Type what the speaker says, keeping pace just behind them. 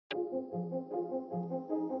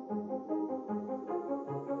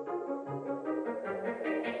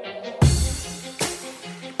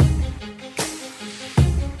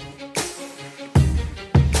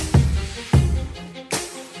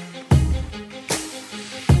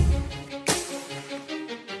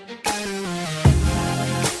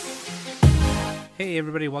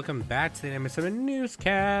everybody, welcome back to the Anime Summon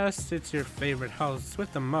Newscast. It's your favorite host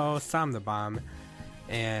with the most, I'm the Bomb,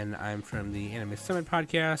 and I'm from the Anime Summit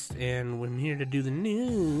podcast, and I'm here to do the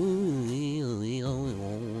news.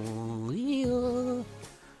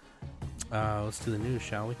 Let's do the news,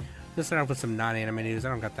 shall we? Let's start off with some non-anime news. I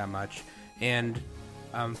don't got that much, and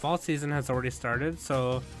fall season has already started,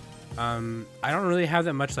 so I don't really have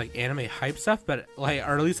that much like anime hype stuff, but like,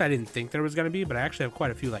 or at least I didn't think there was gonna be, but I actually have quite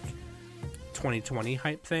a few like 2020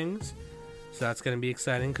 hype things, so that's going to be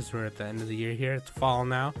exciting because we're at the end of the year here. It's fall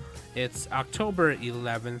now. It's October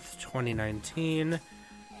 11th 2019,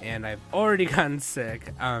 and I've already gotten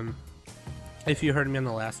sick. If you heard me on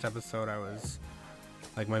the last episode, I was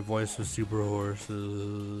like, my voice was super hoarse.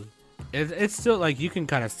 It's still like, you can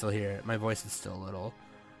kind of still hear it. My voice is still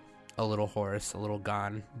a little hoarse, a little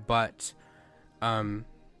gone, but I'm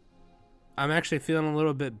actually feeling a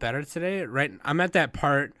little bit better today. Right, I'm at that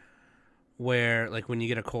part where, like, when you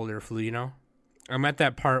get a cold or flu, you know, I'm at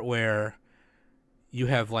that part where you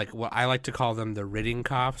have like what I like to call them the ridding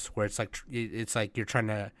coughs, where it's like you're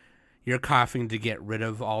coughing to get rid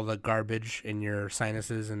of all the garbage in your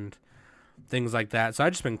sinuses and things like that. So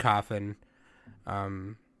I've just been coughing.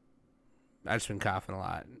 I've just been coughing a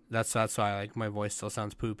lot. That's why like my voice still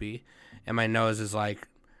sounds poopy, and my nose is like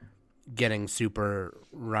getting super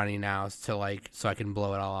runny now to like so I can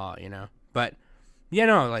blow it all out, you know. But yeah,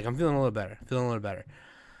 no, like, I'm feeling a little better.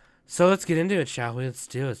 So let's get into it, shall we? Let's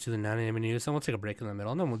do the non-anime news, and we'll take a break in the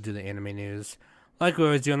middle, and then we'll do the anime news, like we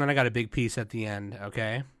always do, and then I got a big piece at the end,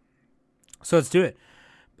 okay? So let's do it.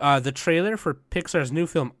 The trailer for Pixar's new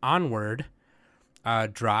film, Onward,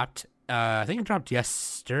 dropped. I think it dropped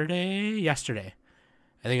yesterday. I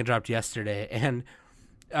think it dropped yesterday, and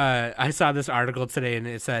I saw this article today, and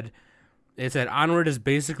it said, Onward is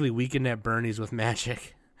basically Weekend at Bernie's with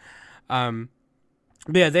magic.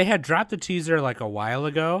 But yeah, they had dropped the teaser like a while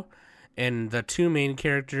ago, and the two main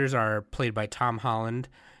characters are played by Tom Holland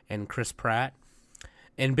and Chris Pratt.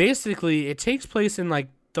 And basically, it takes place in like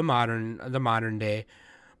the modern day,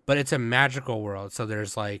 but it's a magical world. So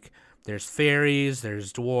there's fairies,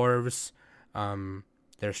 there's dwarves,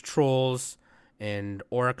 there's trolls, and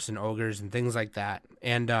orcs and ogres and things like that.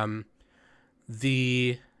 And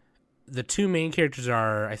the two main characters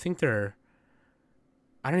are,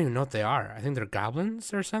 I don't even know what they are. I think they're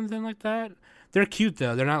goblins or something like that. They're cute,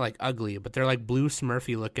 though. They're not, like, ugly, but they're, like, blue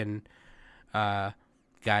Smurfy-looking guys.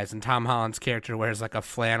 And Tom Holland's character wears, like, a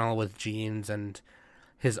flannel with jeans, and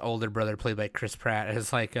his older brother, played by Chris Pratt,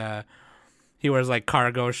 is, like, he wears, like,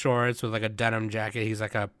 cargo shorts with, like, a denim jacket. He's,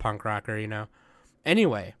 like, a punk rocker, you know.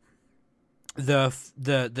 Anyway,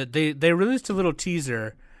 they released a little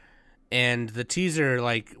teaser, and the teaser,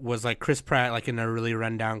 like, was, like, Chris Pratt, like, in a really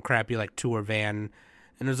rundown, crappy, like, tour van.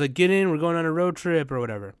 And it was like, get in, we're going on a road trip or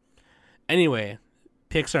whatever. Anyway,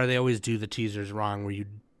 Pixar, they always do the teasers wrong where you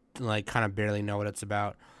like kind of barely know what it's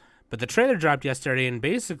about. But the trailer dropped yesterday, and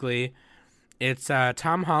basically it's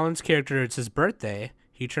Tom Holland's character. It's his birthday.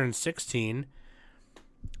 He turned 16.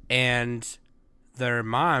 And their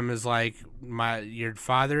mom is like, your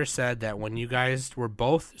father said that when you guys were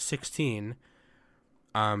both 16,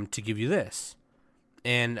 to give you this.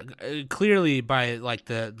 And clearly, by like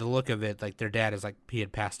the look of it, like their dad is like he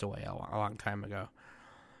had passed away a long time ago.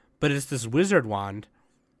 But it's this wizard wand,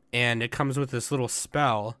 and it comes with this little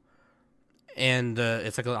spell, and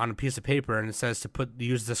it's like on a piece of paper, and it says to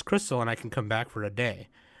use this crystal, and I can come back for a day.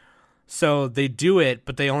 So they do it,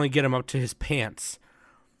 but they only get him up to his pants.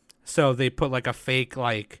 So they put like a fake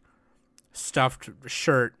like stuffed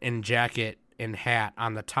shirt and jacket and hat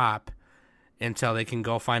on the top, until they can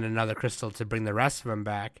go find another crystal to bring the rest of them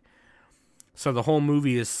back. So the whole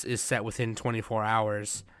movie is set within 24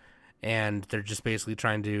 hours, and they're just basically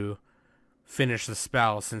trying to finish the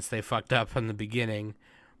spell since they fucked up in the beginning.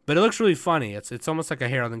 But it looks really funny. It's almost like a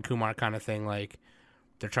Harold and Kumar kind of thing, like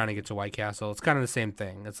they're trying to get to White Castle. It's kind of the same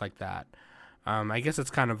thing. It's like that. I guess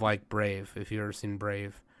it's kind of like Brave, if you've ever seen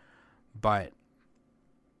Brave. But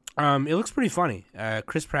it looks pretty funny.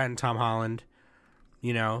 Chris Pratt and Tom Holland,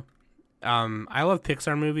 you know. I love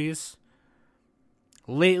Pixar movies.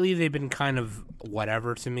 Lately, they've been kind of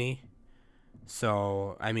whatever to me.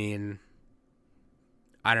 So, I mean,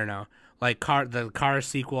 I don't know. Like, the Cars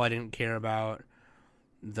sequel, I didn't care about.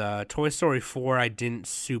 The Toy Story 4, I didn't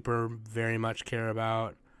super very much care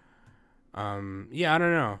about. Yeah, I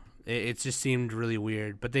don't know. It just seemed really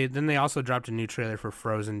weird. But they also dropped a new trailer for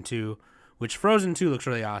Frozen 2, which Frozen 2 looks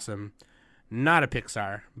really awesome. Not a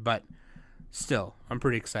Pixar, but still, I'm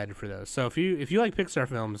pretty excited for those. So if you like Pixar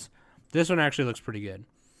films, this one actually looks pretty good.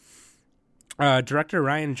 Director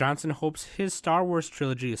Rian Johnson hopes his Star Wars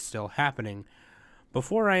trilogy is still happening,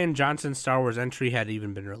 Before Rian Johnson's Star Wars entry had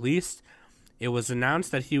even been released, it was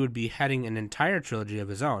announced that he would be heading an entire trilogy of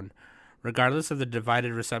his own. Regardless of the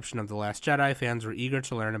divided reception of The Last Jedi, fans were eager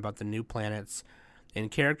to learn about the new planets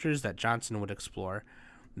and characters that Johnson would explore.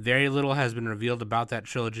 Very little has been revealed about that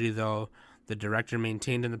trilogy, though the director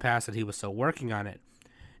maintained in the past that he was still working on it.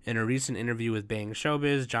 In a recent interview with Bang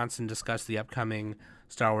Showbiz, Johnson discussed the upcoming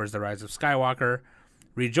Star Wars The Rise of Skywalker,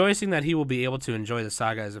 rejoicing that he will be able to enjoy the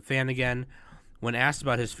saga as a fan again. When asked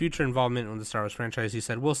about his future involvement with the Star Wars franchise, he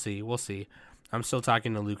said, We'll see. I'm still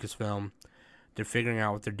talking to Lucasfilm. They're figuring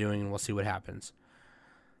out what they're doing, and we'll see what happens.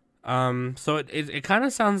 So it kind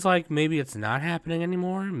of sounds like maybe it's not happening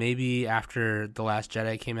anymore. Maybe after The Last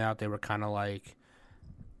Jedi came out, they were kind of like,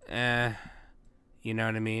 you know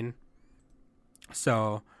what I mean?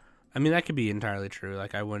 So, I mean, that could be entirely true.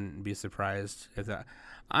 Like, I wouldn't be surprised if that...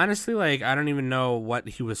 Honestly, like, I don't even know what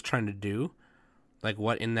he was trying to do. Like,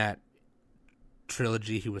 what in that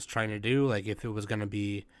trilogy he was trying to do. Like, if it was going to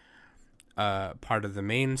be part of the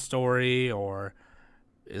main story, or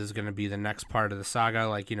is going to be the next part of the saga.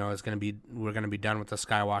 Like, you know, we're going to be done with the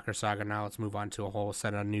Skywalker saga now. Let's move on to a whole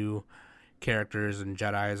set of new characters and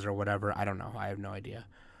Jedis or whatever. I don't know. I have no idea.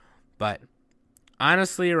 But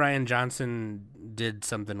honestly, Rian Johnson did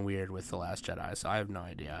something weird with The Last Jedi, so I have no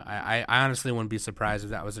idea. I honestly wouldn't be surprised if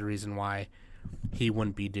that was the reason why he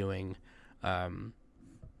wouldn't be doing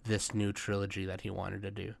this new trilogy that he wanted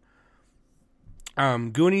to do.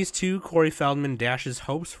 Goonies 2, Corey Feldman dashes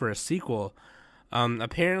hopes for a sequel.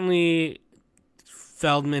 Apparently,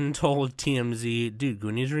 Feldman told TMZ, dude,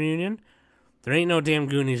 Goonies reunion? There ain't no damn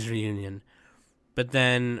Goonies reunion. But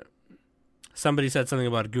then somebody said something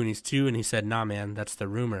about Goonies 2, and he said, nah, man, that's the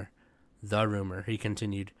rumor. The rumor. He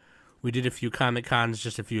continued, we did a few Comic Cons,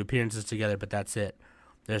 just a few appearances together, but that's it.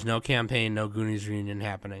 There's no campaign, no Goonies reunion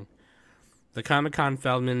happening. The Comic Con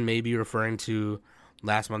Feldman may be referring to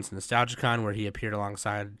last month's NostalgiaCon, where he appeared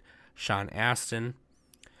alongside Sean Astin.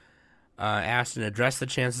 Astin addressed the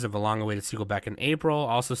chances of a long-awaited sequel back in April,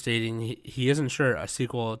 also stating he isn't sure a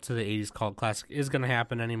sequel to the 80s cult classic is going to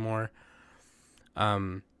happen anymore.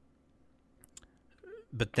 But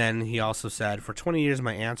then he also said, for 20 years,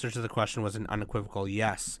 my answer to the question was an unequivocal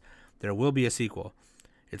yes. There will be a sequel.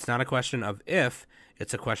 It's not a question of if,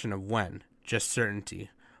 it's a question of when. Just certainty.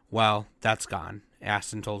 Well, that's gone,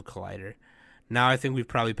 Astin told Collider. Now I think we've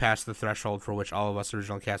probably passed the threshold for which all of us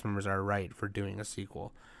original cast members are right for doing a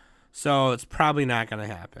sequel. So it's probably not going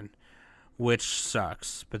to happen, which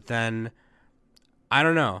sucks. But then, I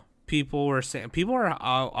don't know. People are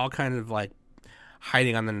all kind of like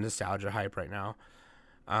hiding on the nostalgia hype right now.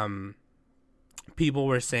 People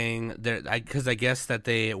were saying that, because I guess that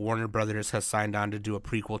Warner Brothers has signed on to do a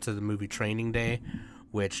prequel to the movie Training Day,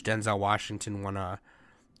 which Denzel Washington won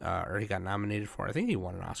or he got nominated for. I think he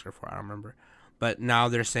won an Oscar for it, I don't remember. But now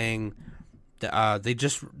they're saying they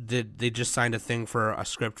just signed a thing for a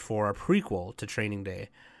script for a prequel to Training Day,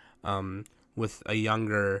 with a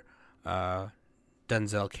younger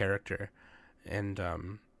Denzel character, and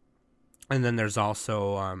then there's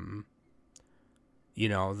also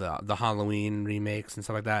the Halloween remakes and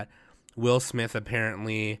stuff like that. Will Smith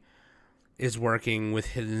apparently is working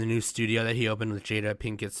with the new studio that he opened with Jada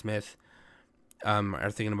Pinkett Smith. Are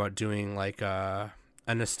thinking about doing like a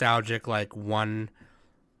nostalgic, like, one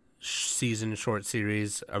season short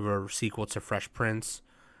series of a sequel to Fresh Prince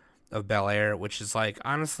of Bel-Air, which is like,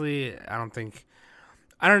 honestly, I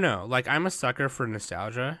don't know. Like, I'm a sucker for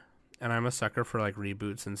nostalgia, and I'm a sucker for like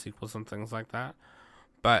reboots and sequels and things like that.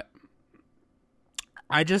 But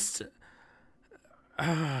I just,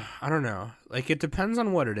 I don't know. Like, it depends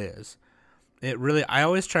on what it is. I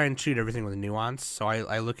always try and treat everything with nuance, so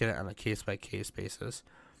I look at it on a case-by-case basis.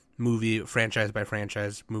 Movie, franchise by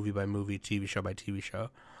franchise, movie by movie, TV show by TV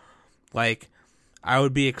show. Like, I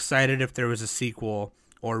would be excited if there was a sequel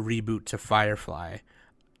or reboot to Firefly,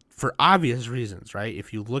 for obvious reasons, right?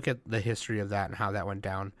 If you look at the history of that and how that went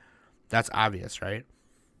down, that's obvious, right?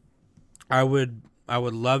 I would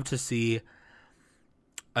love to see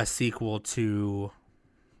a sequel to,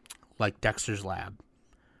 like, Dexter's Lab.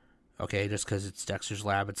 Okay, just because it's Dexter's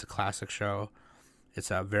Lab, it's a classic show. It's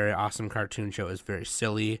a very awesome cartoon show. It's very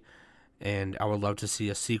silly, and I would love to see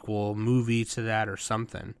a sequel movie to that or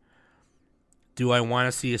something. Do I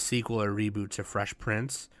want to see a sequel or reboot to Fresh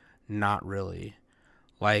Prince? Not really.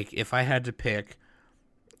 Like, if I had to pick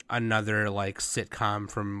another, like, sitcom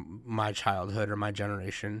from my childhood or my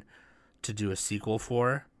generation to do a sequel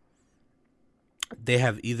for, they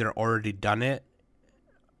have either already done it,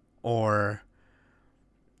 or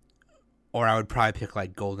I would probably pick,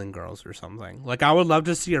 like, Golden Girls or something. Like, I would love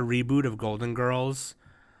to see a reboot of Golden Girls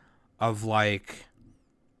of, like,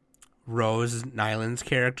 Rose Nyland's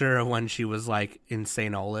character when she was like in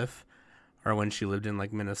St. Olaf, or when she lived in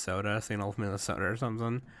like Minnesota, St. Olaf, Minnesota, or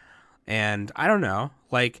something. And I don't know,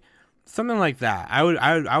 like something like that.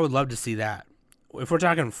 I would love to see that. If we're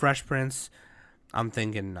talking Fresh Prince, I'm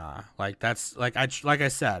thinking like that's like I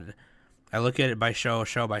said, I look at it by show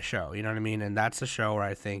by show. You know what I mean? And that's a show where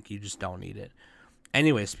I think you just don't need it.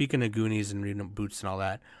 Anyway, speaking of Goonies and reboots and all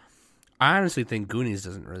that, I honestly think Goonies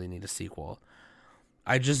doesn't really need a sequel.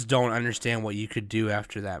 I just don't understand what you could do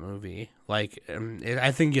after that movie. Like,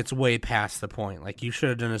 I think it's way past the point. Like, you should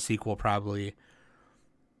have done a sequel probably,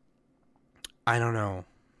 I don't know,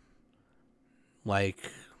 like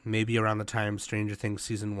maybe around the time Stranger Things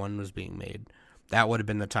season 1 was being made. That would have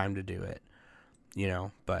been the time to do it, you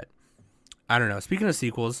know, but I don't know. Speaking of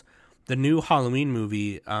sequels, the new Halloween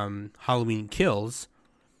movie, Halloween Kills,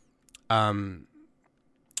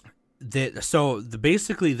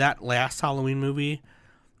 basically that last Halloween movie,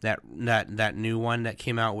 that new one that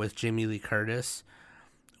came out with Jamie Lee Curtis,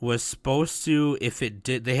 was supposed to, if it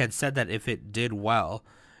did, they had said that if it did well,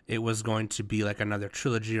 it was going to be like another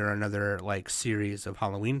trilogy or another like series of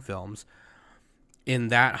Halloween films. In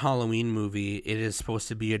that Halloween movie, it is supposed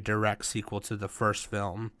to be a direct sequel to the first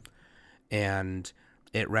film, and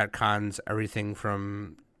it retcons everything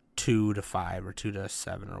from 2 to 5 or 2 to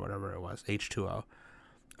 7 or whatever it was, H2O,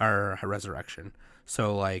 or Resurrection.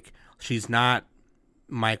 So like she's not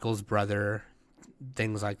Michael's brother,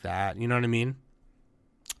 things like that. You know what I mean?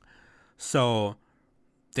 So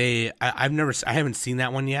I haven't seen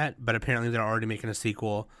that one yet, but apparently they're already making a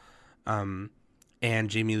sequel. And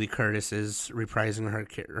Jamie Lee Curtis is reprising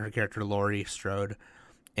her character Laurie Strode,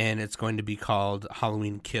 and it's going to be called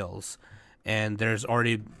Halloween Kills. And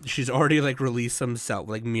she's already like released some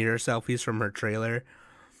mirror selfies from her trailer,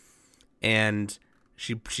 and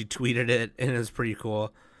she tweeted it, and it was pretty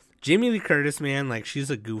cool. Jamie Lee Curtis, man, like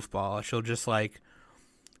she's a goofball. She'll just like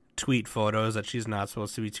tweet photos that she's not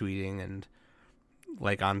supposed to be tweeting, and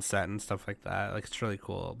like on set and stuff like that. Like it's really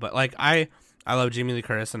cool. But like I love Jamie Lee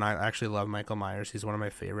Curtis, and I actually love Michael Myers. He's one of my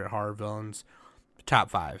favorite horror villains. Top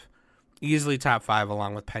 5. Easily top 5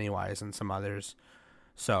 along with Pennywise and some others.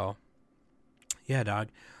 So, yeah, dog.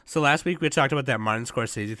 So last week we talked about that Martin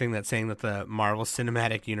Scorsese thing that's saying that the Marvel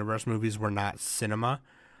Cinematic Universe movies were not cinema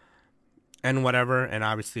and whatever. And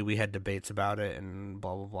obviously we had debates about it and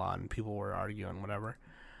blah, blah, blah. And people were arguing, whatever.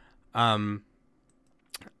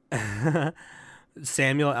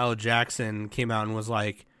 Samuel L. Jackson came out and was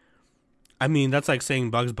like, I mean, that's like saying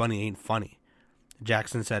Bugs Bunny ain't funny.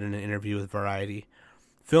 Jackson said in an interview with Variety.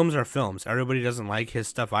 Films are films. Everybody doesn't like his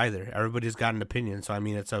stuff either. Everybody's got an opinion, so I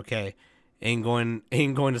mean it's okay. Ain't going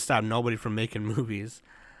to stop nobody from making movies.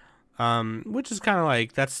 Which is kind of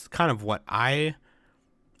like, that's kind of what I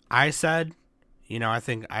said. You know, I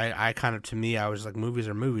think I kind of, to me, I was like, movies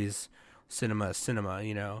are movies, cinema is cinema,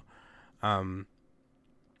 you know.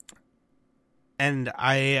 And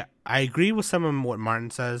I agree with some of what Martin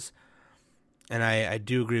says. And I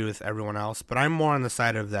do agree with everyone else, but I'm more on the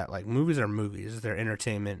side of that, like, movies are movies. They're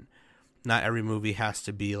entertainment. Not every movie has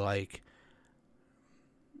to be, like,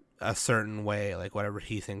 a certain way, like, whatever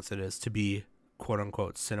he thinks it is, to be,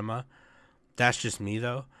 quote-unquote, cinema. That's just me,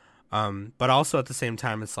 though. But also, at the same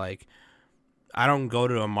time, it's like, I don't go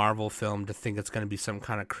to a Marvel film to think it's going to be some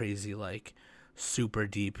kind of crazy, like, super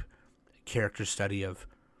deep character study of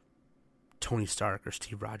Tony Stark or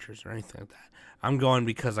Steve Rogers or anything like that. I'm going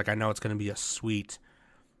because like I know it's going to be a sweet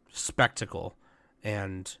spectacle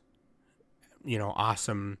and, you know,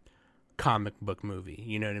 awesome comic book movie.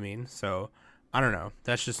 You know what I mean? So I don't know.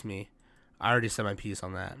 That's just me. I already said my piece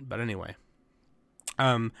on that. But anyway,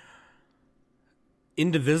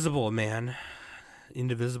 Indivisible, man.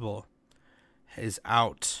 Indivisible is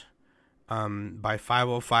out by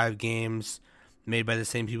 505 Games, made by the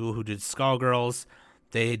same people who did Skullgirls.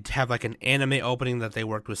 They have like an anime opening that they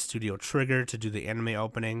worked with Studio Trigger to do the anime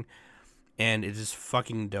opening, and it is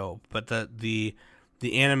fucking dope. But the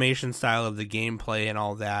animation style of the gameplay and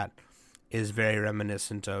all that is very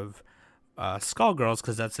reminiscent of Skullgirls,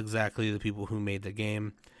 because that's exactly the people who made the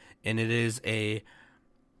game. And it is a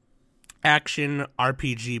action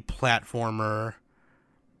RPG platformer,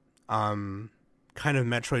 kind of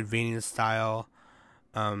Metroidvania style.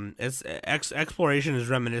 It's exploration is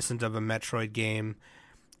reminiscent of a Metroid game.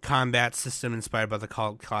 Combat system inspired by the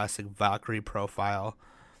classic Valkyrie profile,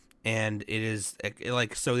 and it is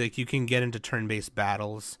like so like you can get into turn-based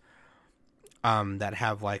battles that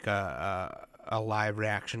have like a live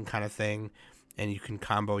reaction kind of thing, and you can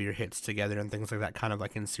combo your hits together and things like that, kind of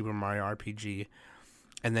like in Super Mario RPG.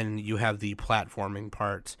 And then you have the platforming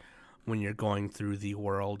part when you're going through the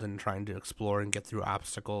world and trying to explore and get through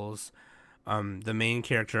obstacles. The main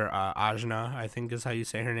character, Ajna, I think is how you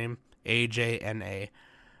say her name, Ajna,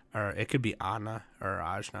 or it could be Anna or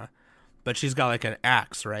Ajna, but she's got like an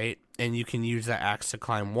axe, right? And you can use that axe to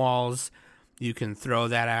climb walls. You can throw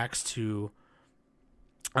that axe to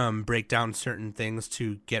break down certain things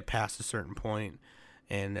to get past a certain point,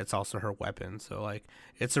 and it's also her weapon. So like,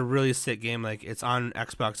 it's a really sick game. Like, it's on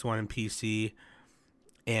Xbox One and PC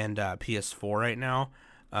and PS4 right now.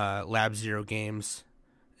 Lab Zero Games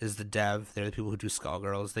is the dev. They're the people who do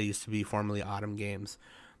Skullgirls. They used to be formerly Autumn Games,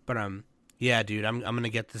 but yeah, dude, I'm gonna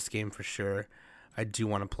get this game for sure. I do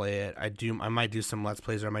want to play it. I might do some Let's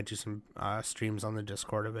Plays, or I might do some streams on the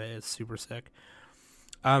Discord of it. It's super sick.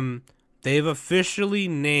 They've officially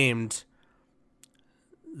named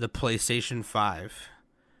the PlayStation 5,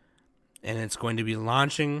 and it's going to be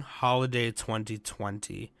launching holiday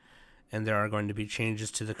 2020, and there are going to be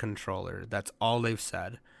changes to the controller. That's all they've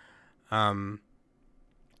said.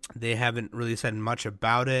 They haven't really said much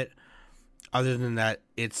about it, other than that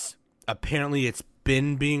it has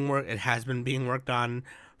been being worked on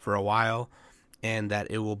for a while, and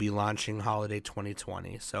that it will be launching holiday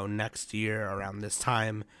 2020. So next year around this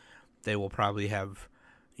time, they will probably have,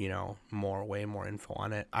 way more info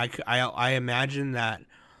on it. I imagine that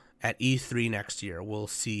at E3 next year we'll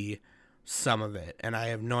see some of it, and I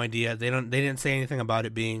have no idea. They didn't say anything about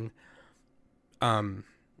it being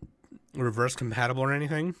reverse compatible or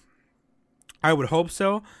anything. I would hope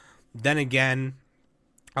so. Then again,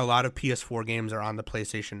 a lot of PS4 games are on the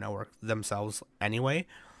PlayStation Network themselves anyway,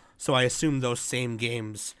 so I assume those same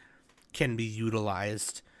games can be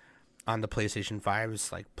utilized on the PlayStation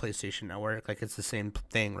 5's like PlayStation Network. Like, it's the same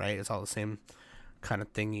thing, right? It's all the same kind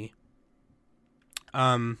of thingy.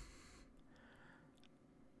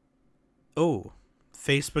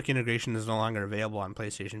 Facebook integration is no longer available on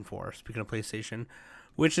PlayStation 4. Speaking of PlayStation,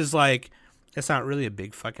 which is like, it's not really a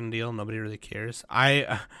big fucking deal. Nobody really cares.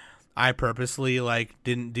 I purposely like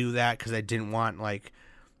didn't do that because I didn't want like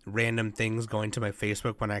random things going to my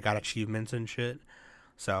Facebook when I got achievements and shit.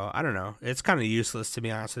 So I don't know. It's kind of useless, to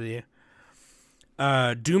be honest with you.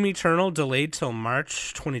 Doom Eternal delayed till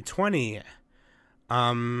March 2020.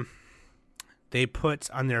 They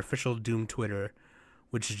put on their official Doom Twitter,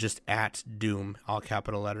 which is just @Doom, all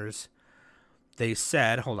capital letters. They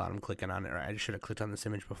said, hold on, I'm clicking on it. Right, I should have clicked on this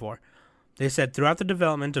image before. They said, throughout the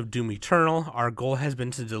development of Doom Eternal, our goal has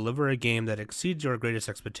been to deliver a game that exceeds your greatest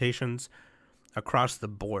expectations across the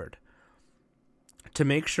board. To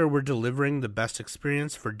make sure we're delivering the best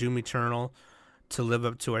experience for Doom Eternal to live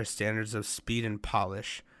up to our standards of speed and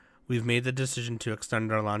polish, we've made the decision to extend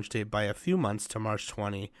our launch date by a few months to March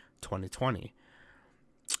 20, 2020.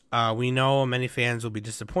 We know many fans will be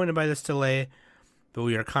disappointed by this delay, but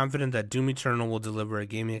we are confident that Doom Eternal will deliver a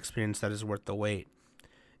gaming experience that is worth the wait.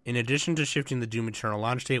 In addition to shifting the Doom Eternal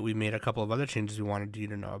launch date, we made a couple of other changes we wanted you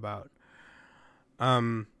to know about.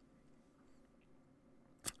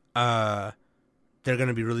 They're going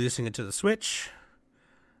to be releasing it to the Switch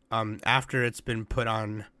after it's been put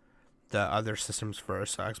on the other systems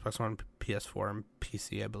first, so Xbox One, PS4, and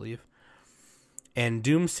PC, I believe. And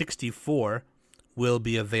Doom 64 will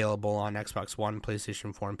be available on Xbox One,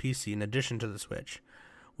 PlayStation 4, and PC in addition to the Switch.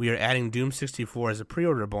 We are adding Doom 64 as a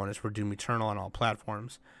pre-order bonus for Doom Eternal on all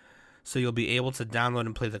platforms, so you'll be able to download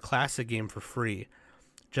and play the classic game for free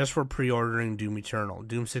just for pre-ordering Doom Eternal.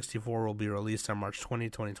 Doom 64 will be released on March 20,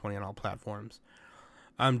 2020 on all platforms.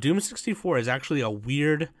 Doom 64 is actually a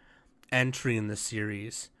weird entry in the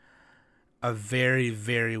series. A very,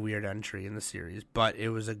 very weird entry in the series, but it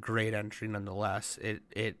was a great entry nonetheless.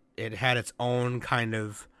 It had its own kind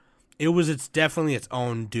of... It's definitely its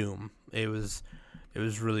own Doom. It was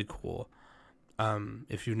really cool.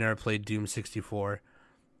 If you've never played Doom 64,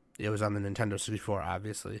 it was on the Nintendo 64,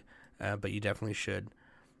 obviously, but you definitely should.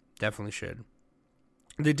 Definitely should.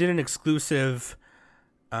 They did an exclusive,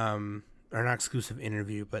 or not exclusive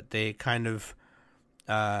interview, but they kind of,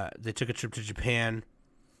 they took a trip to Japan,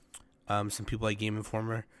 some people like Game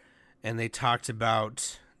Informer, and they talked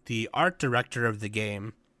about the art director of the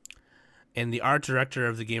game, and the art director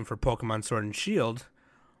of the game for Pokemon Sword and Shield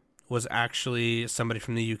was actually somebody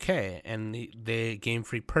from the UK, and Game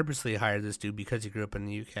Freak purposely hired this dude because he grew up in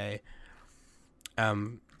the UK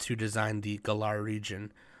to design the Galar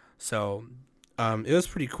region. So it was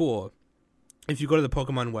pretty cool. If you go to the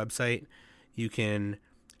Pokemon website, you can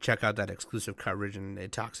check out that exclusive coverage, and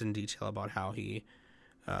it talks in detail about how he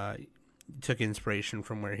took inspiration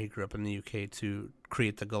from where he grew up in the UK to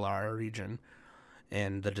create the Galar region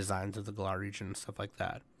and the designs of the Galar region and stuff like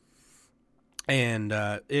that. And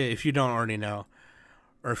if you don't already know,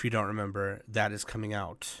 or if you don't remember, that is coming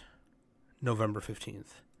out November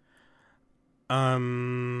 15th.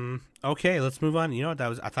 Okay, let's move on. You know what that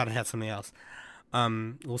was? I thought I had something else.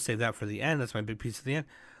 We'll save that for the end. That's my big piece at the end.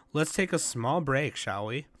 Let's take a small break, shall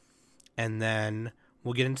we? And then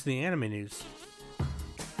we'll get into the anime news.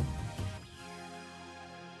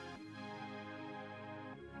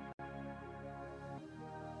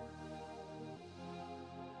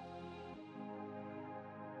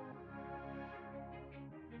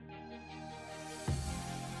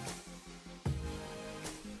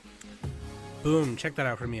 Boom, check that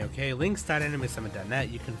out for me, okay? Links.animesummit.net.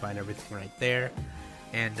 You can find everything right there.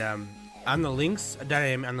 And on the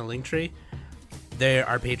links.am on the link tree, there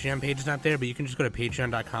our Patreon page is not there, but you can just go to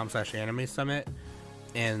patreon.com/anime summit,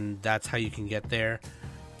 and that's how you can get there.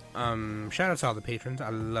 Shout out to all the patrons.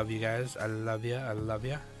 I love you guys. I love you. I love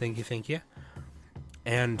you. Thank you.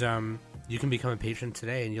 And you can become a patron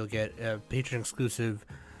today, and you'll get a patron exclusive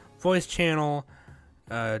voice channel,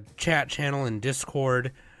 chat channel, and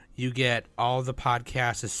Discord. You get all the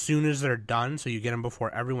podcasts as soon as they're done, so you get them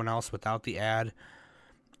before everyone else without the ad.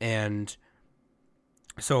 And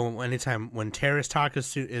so anytime when Terrace Talk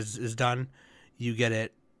is done, you get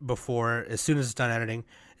it before, as soon as it's done editing.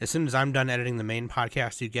 As soon as I'm done editing the main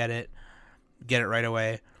podcast, you get it right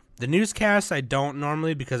away. The newscast, I don't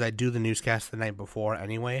normally, because I do the newscast the night before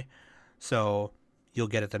anyway. So you'll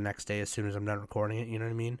get it the next day as soon as I'm done recording it, you know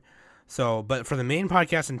what I mean? So, but for the main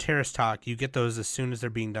podcast and Terrace Talk, you get those as soon as they're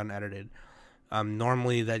being done edited.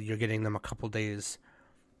 Normally that you're getting them a couple days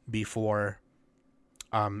before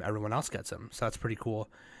everyone else gets them. So that's pretty cool.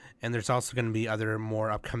 And there's also going to be other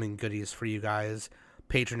more upcoming goodies for you guys.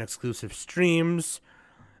 Patron exclusive streams,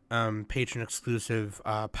 patron exclusive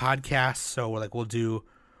podcasts. So we're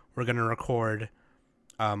going to record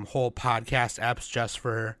whole podcast apps just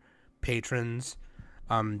for patrons.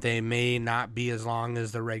 They may not be as long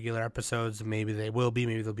as the regular episodes. Maybe they will be.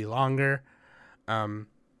 Maybe they'll be longer. But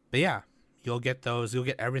yeah, you'll get those. You'll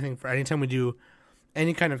get everything for anytime we do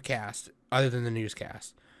any kind of cast other than the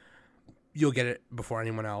newscast. You'll get it before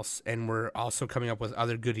anyone else. And we're also coming up with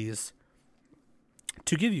other goodies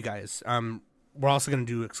to give you guys. We're also going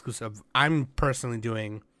to do exclusive. I'm personally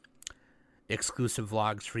doing exclusive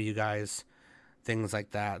vlogs for you guys. Things like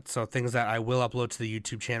that. So things that I will upload to the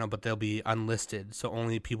YouTube channel, but they'll be unlisted. So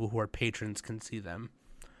only people who are patrons can see them.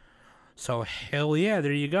 So hell yeah,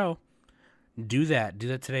 there you go. Do that. Do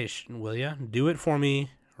that today, will ya? Do it for me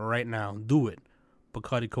right now. Do it.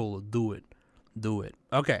 Bacardi Cola. Do it. Do it.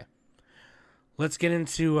 Okay. Let's get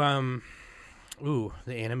into the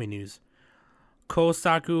anime news.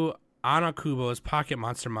 Kosaku Anakubo's Pocket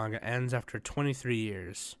Monster manga ends after 23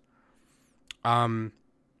 years.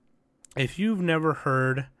 If you've never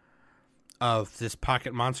heard of this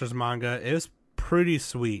Pocket Monsters manga, it was pretty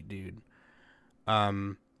sweet, dude.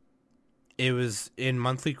 It was in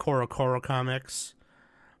monthly Korokoro comics.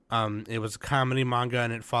 It was a comedy manga,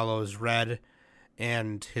 and it follows Red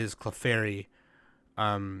and his Clefairy.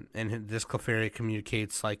 And this Clefairy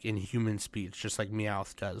communicates like in human speech, just like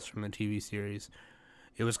Meowth does from the TV series.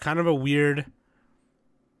 It was kind of a weird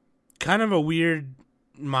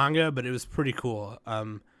manga, but it was pretty cool.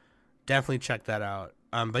 Definitely check that out.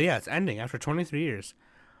 But yeah, it's ending after 23 years.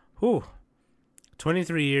 Whew.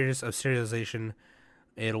 23 years of serialization.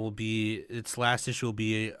 Its last issue will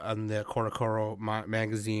be on the Korokoro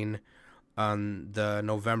magazine on the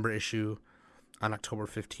November issue on October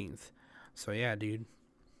 15th. So yeah, dude.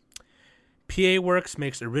 PA Works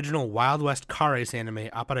makes original Wild West car race anime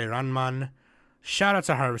Appare Ranman. Shout out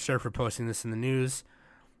to Harvester for posting this in the news.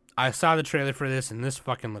 I saw the trailer for this, and this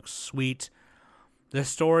fucking looks sweet. The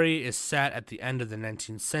story is set at the end of the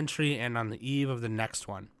 19th century and on the eve of the next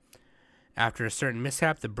one. After a certain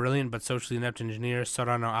mishap, the brilliant but socially inept engineer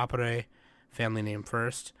Sorano Appare, family name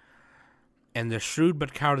first, and the shrewd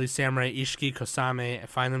but cowardly samurai Ishiki Kosame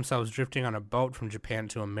find themselves drifting on a boat from Japan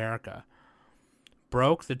to America.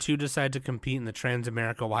 Broke, the two decide to compete in the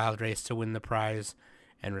Trans-America Wild Race to win the prize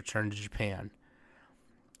and return to Japan.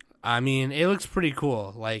 I mean, it looks pretty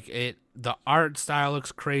cool. The art style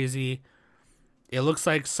looks crazy. It looks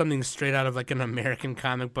like something straight out of like an American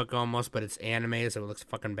comic book almost, but it's anime, so it looks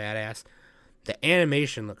fucking badass. The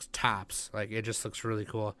animation looks tops. It just looks really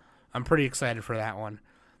cool. I'm pretty excited for that one.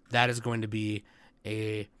 That is going to be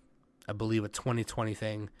I believe, a 2020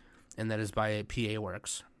 thing, and that is by PA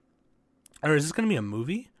Works. Or is this going to be a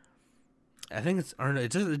movie? I think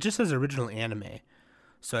it just says original anime,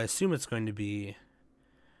 so I assume it's going to be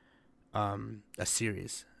a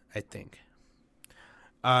series, I think.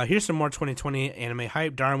 Here's some more 2020 anime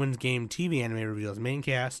hype. Darwin's Game TV anime reveals main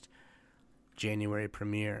cast, January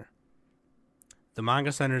premiere. The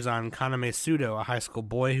manga centers on Kaname Sudo, a high school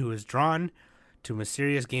boy who is drawn to a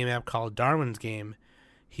mysterious game app called Darwin's Game.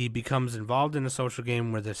 he becomes involved in a social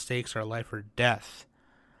game where the stakes are life or death.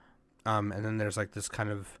 And then there's like this kind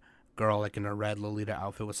of girl like in a red Lolita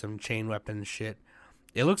outfit with some chain weapon shit.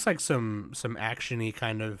 It looks like some action-y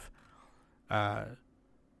kind of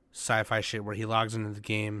sci-fi shit where he logs into the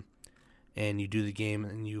game and you do the game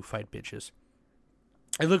and you fight bitches.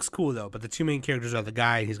 It looks cool though, but the two main characters are the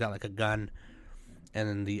guy, he's got like a gun, and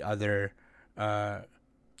then the other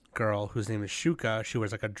girl whose name is Shuka. She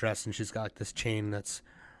wears like a dress and she's got like this chain that's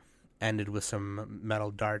ended with some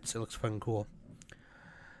metal darts. It looks fucking cool.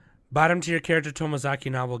 Bottom tier character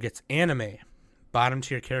Tomozaki novel gets anime. Bottom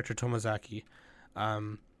tier character Tomozaki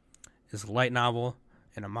is a light novel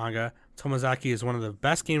and a manga. Tomozaki is one of the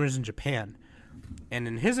best gamers in Japan, and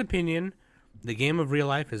in his opinion, the game of real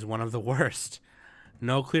life is one of the worst.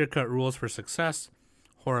 No clear-cut rules for success,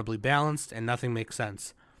 horribly balanced, and nothing makes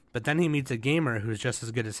sense. But then he meets a gamer who's just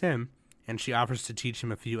as good as him, and she offers to teach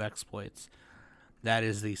him a few exploits. That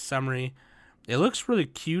is the summary. It looks really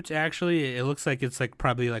cute, actually. It looks like it's like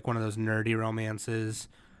probably like one of those nerdy romances,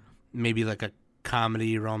 maybe like a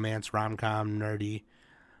comedy, romance, rom-com, nerdy.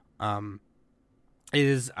 It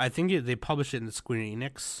is. I think they publish it in the Square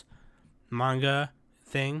Enix manga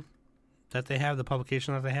thing that they have, the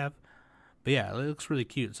publication that they have. But yeah, it looks really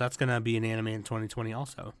cute. So that's going to be an anime in 2020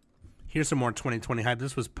 also. Here's some more 2020 hype.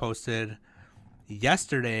 This was posted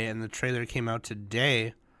yesterday, and the trailer came out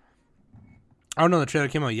today. Oh, no, the trailer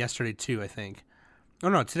came out yesterday, too, I think. Oh,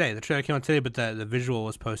 no, today. The trailer came out today, but the visual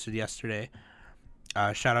was posted yesterday.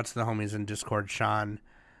 Shout out to the homies in Discord, Sean,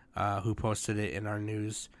 who posted it in our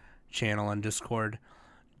news channel on Discord.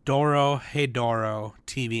 Doro Hey Doro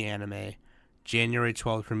TV anime. January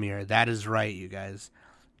 12th premiere. That is right, you guys.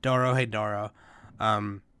 Doro Hey Doro.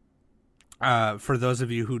 For those of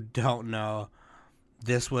you who don't know,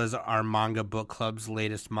 this was our manga book club's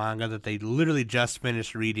latest manga that they literally just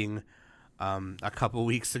finished reading a couple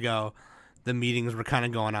weeks ago. The meetings were kind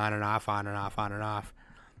of going on and off, on and off, on and off.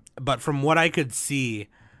 But from what I could see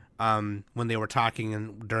when they were talking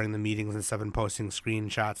and during the meetings and stuff and posting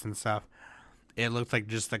screenshots and stuff, it looked like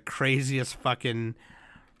just the craziest fucking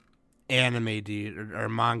anime, dude, or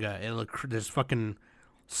manga. It looked, there's fucking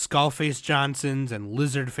Skullface Johnsons and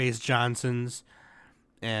Lizardface Johnsons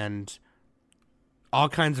and all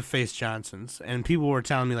kinds of Face Johnsons. And people were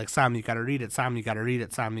telling me, like, Sam, you gotta read it. Sam, you gotta read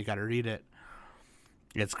it. Sam, you gotta read it.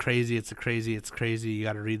 It's crazy. It's crazy. You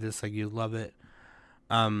gotta read this. Like, you love it.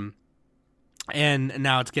 And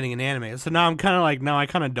now it's getting an anime. So now I'm kind of like, no, I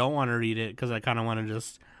kind of don't want to read it because I kind of want to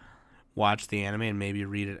just watch the anime and maybe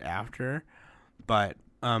read it after. But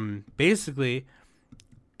basically,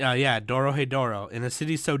 Doro Hey Doro. In a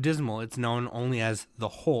city so dismal, it's known only as the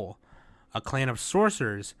Hole. A clan of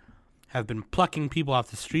sorcerers have been plucking people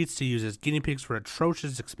off the streets to use as guinea pigs for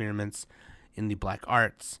atrocious experiments in the black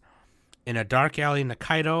arts. In a dark alley,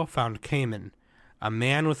 Nakaido found Cayman, a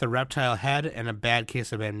man with a reptile head and a bad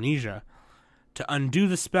case of amnesia. To undo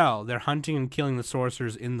the spell, they're hunting and killing the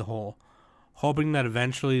sorcerers in the Hole, hoping that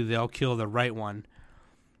eventually they'll kill the right one.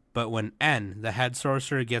 But when N, the head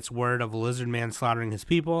sorcerer, gets word of a lizard man slaughtering his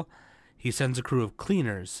people, he sends a crew of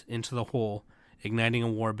cleaners into the Hole, igniting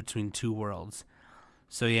a war between two worlds.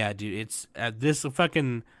 So yeah, dude, it's this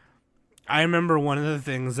fucking... I remember one of the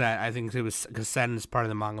things that I think it was Sen is part of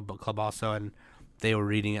the manga book club also, and they were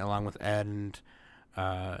reading it along with Ed and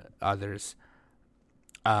others.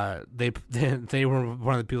 They were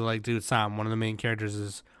one of the people like, dude, Sam, one of the main characters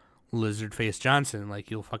is Lizardface Johnson.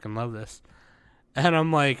 Like, you'll fucking love this. And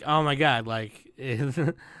I'm like, oh my god, like,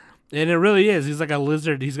 and it really is. He's like a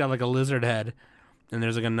lizard. He's got like a lizard head, and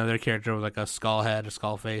there's like another character with like a skull head, a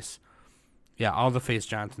skull face. Yeah, all the Face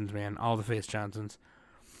Johnsons, man, all the Face Johnsons.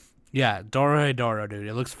 Yeah, Doro Hey Doro, dude.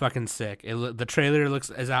 It looks fucking sick. The trailer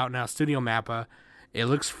is out now. Studio Mappa. It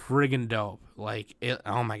looks friggin' dope. Like,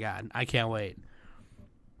 oh my god, I can't wait.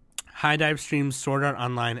 High Dive streams Sword Art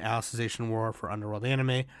Online Alicization War for Underworld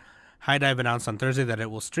Anime. High Dive announced on Thursday that it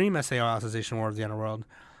will stream SAO Alicization War of the Underworld,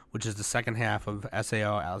 which is the second half of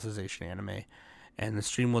SAO Alicization Anime. And the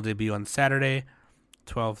stream will debut on Saturday,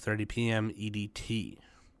 12:30 p.m. EDT.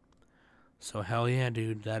 So hell yeah,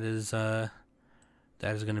 dude. That is going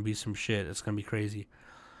to be some shit. It's going to be crazy.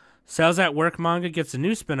 Cells at Work manga gets a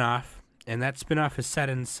new spinoff, and that spinoff is set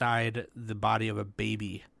inside the body of a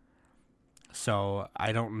baby. So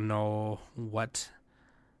I don't know what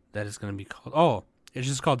that is going to be called. Oh, it's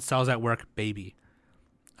just called Cells at Work Baby.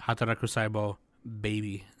 Hataraku Saibo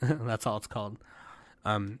Baby. That's all it's called.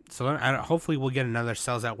 So hopefully we'll get another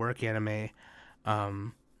Cells at Work anime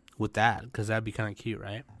with that, because that'd be kind of cute,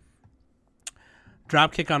 right?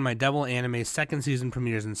 Dropkick on My Devil anime second season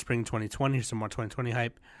premieres in spring 2020. Here's some more 2020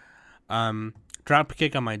 hype.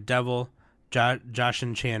 Dropkick on My Devil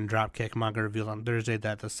Joshin Chan Dropkick manga revealed on Thursday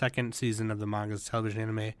that the second season of the manga's television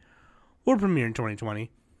anime will premiere in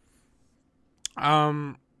 2020.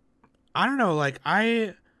 I don't know, like,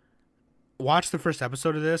 I watched the first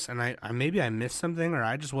episode of this, and I maybe I missed something, or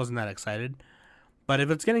I just wasn't that excited. But if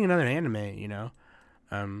it's getting another anime,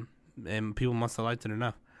 and people must have liked it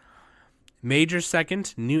enough. Major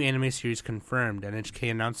second new anime series confirmed. NHK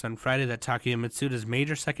announced on Friday that Takuya Mitsuda's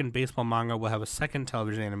Major second baseball manga will have a second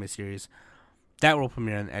television anime series that will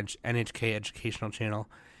premiere on NHK Educational Channel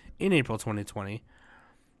in April 2020.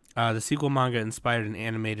 The sequel manga inspired an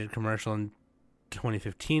animated commercial in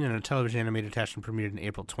 2015, and a television animated attachment premiered in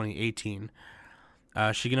April 2018.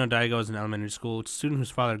 Shigeno Daigo is an elementary school student whose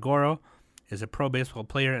father, Goro, is a pro baseball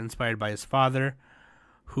player inspired by his father,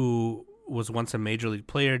 who was once a major league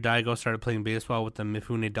player. Daigo started playing baseball with the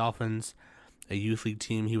Mifune Dolphins, a youth league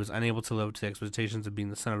team. He was unable to live up to the expectations of being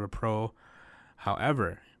the son of a pro,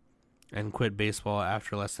 however, and quit baseball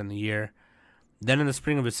after less than a year. Then in the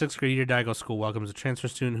spring of his 6th grade year, Daigo School welcomes a transfer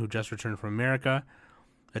student who just returned from America.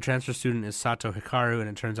 The transfer student is Sato Hikaru, and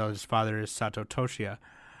it turns out his father is Sato Toshiya,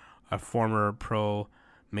 a former pro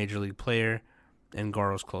major league player and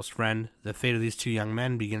Goro's close friend. The fate of these two young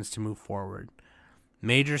men begins to move forward.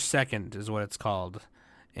 Major Second is what it's called,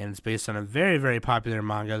 and it's based on a very, very popular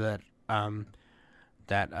manga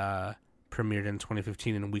that premiered in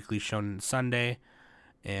 2015 in Weekly Shonen Sunday,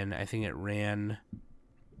 and I think it ran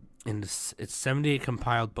in it's 78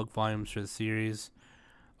 compiled book volumes for the series.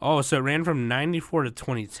 Oh, so it ran from 94 to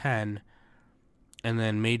 2010, and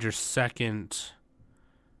then Major Second,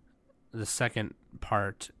 the second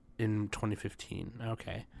part, in 2015.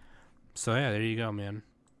 Okay. So, yeah, there you go, man.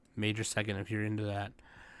 Major Second if you're into that.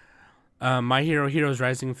 My Hero Heroes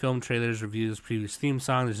Rising film trailers, reviews, previous theme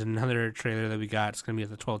song. There's another trailer that we got. It's going to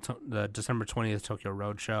be at the December 20th Tokyo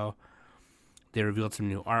Roadshow. They revealed some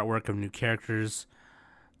new artwork of new characters.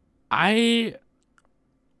 I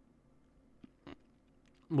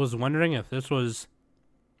was wondering if this was,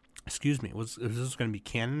 if this was going to be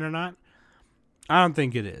canon or not. I don't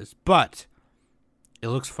think it is, but it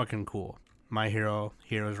looks fucking cool. My Hero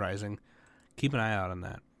Heroes Rising. Keep an eye out on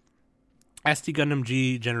that. SD Gundam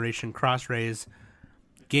G Generation Cross-Rays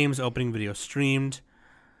game's opening video streamed.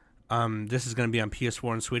 This is going to be on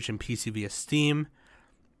PS4 and Switch and PC via Steam.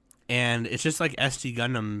 And it's just like SD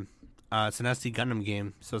Gundam. It's an SD Gundam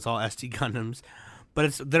game, so it's all SD Gundams.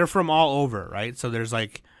 But they're from all over, right? So there's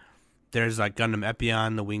like Gundam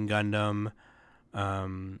Epion, the Wing Gundam.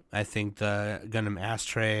 I think the Gundam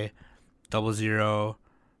Astray, 00.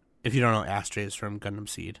 If you don't know, Astray is from Gundam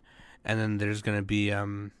Seed. And then there's going to be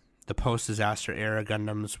the post-disaster era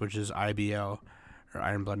Gundams, which is IBO, or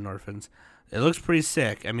Iron Blood and Orphans. It looks pretty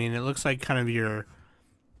sick. I mean, it looks like kind of your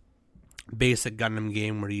basic Gundam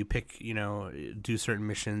game where you pick, do certain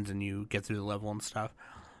missions and you get through the level and stuff.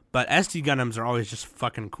 But SD Gundams are always just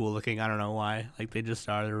fucking cool looking. I don't know why. Like, they just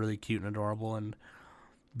are. They're really cute and adorable and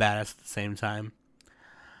badass at the same time.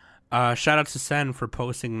 Shout out to Sen for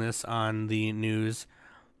posting this on the news.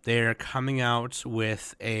 They're coming out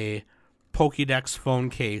with a Pokédex phone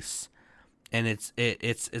case, and it's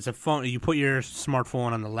a phone. You put your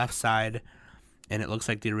smartphone on the left side, and it looks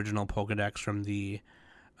like the original Pokédex from the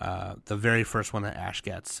very first one that Ash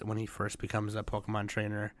gets when he first becomes a Pokemon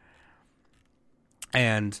trainer.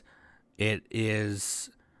 And it is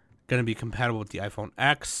going to be compatible with the iPhone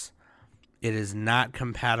X. It is not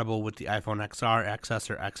compatible with the iPhone XR, XS,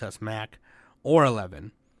 or XS Max, or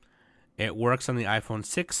 11. It works on the iPhone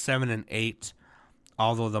 6, 7, and 8,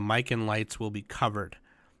 although the mic and lights will be covered.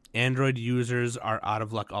 Android users are out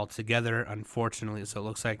of luck altogether, unfortunately, so it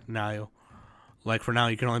looks like now, for now,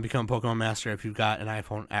 you can only become a Pokemon Master if you've got an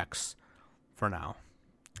iPhone X for now.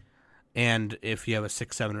 And if you have a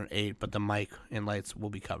 6, 7, or 8, but the mic and lights will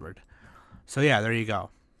be covered. So yeah, there you go.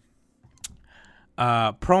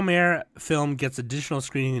 Promare film gets additional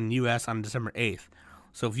screening in the U.S. on December 8th.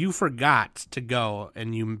 So if you forgot to go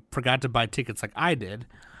and you forgot to buy tickets like I did,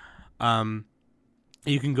 you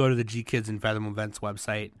can go to the G-Kids and Fathom Events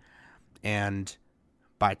website and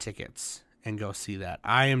buy tickets and go see that.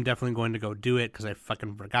 I am definitely going to go do it because I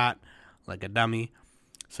fucking forgot like a dummy.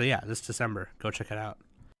 So yeah, this December, go check it out.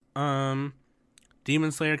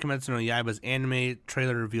 Demon Slayer Kimetsu no Yaiba's anime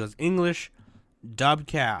trailer reveals English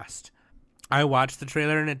dubcast. I watched the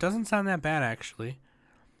trailer and it doesn't sound that bad actually.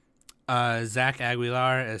 Zach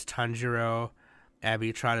Aguilar as Tanjiro,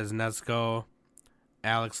 Abby Trott as Nezuko,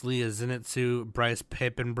 Alex Lee as Zenitsu, Bryce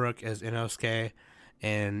Papenbrook as Inosuke,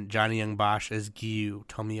 and Johnny Young Bosch as Giyu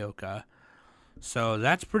Tomioka. So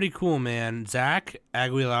that's pretty cool, man. Zach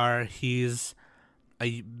Aguilar, he's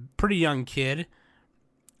a pretty young kid.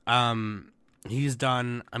 he's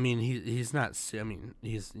done. I mean, he's not. I mean,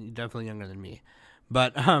 he's definitely younger than me,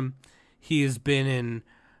 but he's been in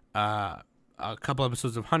a couple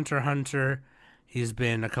episodes of Hunter x Hunter. He's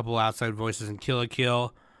been a couple outside voices in Kill la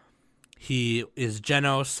Kill. He is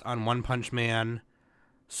Genos on One Punch Man.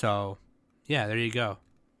 So, yeah, there you go.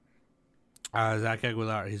 Zach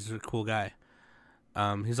Aguilar, he's a cool guy.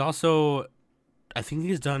 He's also, I think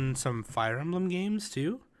he's done some Fire Emblem games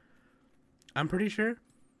too. I'm pretty sure.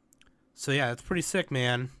 So yeah, it's pretty sick,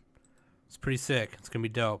 man. It's pretty sick. It's gonna be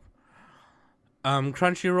dope.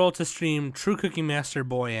 Crunchyroll to stream True Cooking Master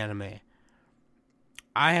Boy anime.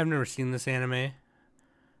 I have never seen this anime.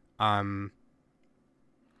 I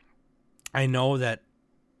know that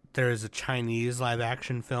there is a Chinese live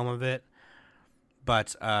action film of it,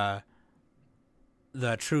 but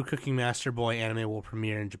the True Cooking Master Boy anime will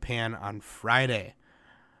premiere in Japan on Friday.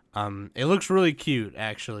 It looks really cute,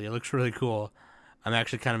 actually. It looks really cool. I'm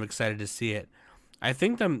actually kind of excited to see it. I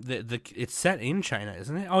think it's set in China,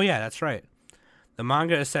 isn't it? Oh yeah, that's right. The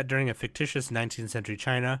manga is set during a fictitious 19th century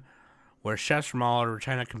China, where chefs from all over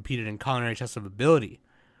China competed in culinary tests of ability,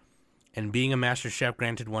 and being a master chef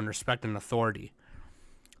granted one respect and authority.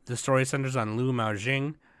 The story centers on Liu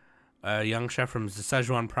Maojing, a young chef from the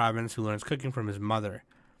Sichuan province who learns cooking from his mother.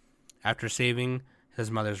 After saving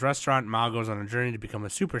his mother's restaurant, Mao goes on a journey to become a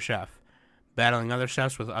super chef, battling other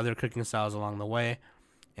chefs with other cooking styles along the way,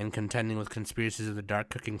 and contending with conspiracies of the Dark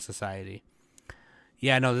Cooking Society.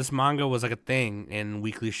 Yeah, no, this manga was like a thing in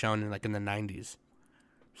Weekly Shonen like in the 90s.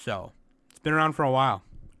 So, it's been around for a while.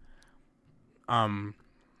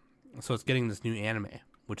 So it's getting this new anime,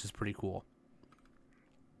 which is pretty cool.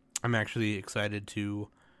 I'm actually excited to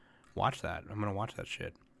watch that. I'm going to watch that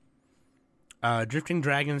shit. Drifting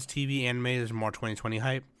Dragons TV anime, there's more 2020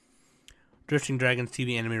 hype. Drifting Dragons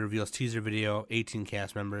TV anime reveals teaser video, 18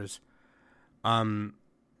 cast members. I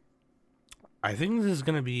think this is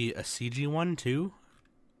going to be a CG one too,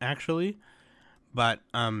 actually. But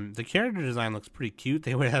the character design looks pretty cute.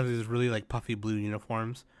 They would have these really like puffy blue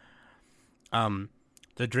uniforms.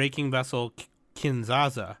 The draking vessel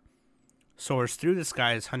Kinzaza soars through the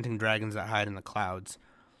skies hunting dragons that hide in the clouds.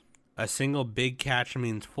 A single big catch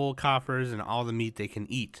means full coffers and all the meat they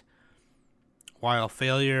can eat, while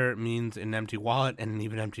failure means an empty wallet and an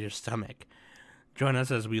even emptier stomach. Join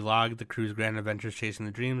us as we log the crew's grand adventures chasing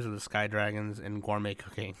the dreams of the sky dragons and gourmet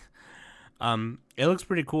cooking. It looks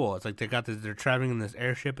pretty cool. It's like they're traveling in this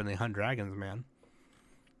airship and they hunt dragons, man.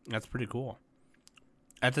 That's pretty cool.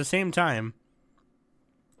 At the same time,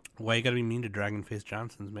 why you gotta be mean to Dragon Face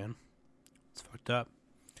Johnsons, man? It's fucked up.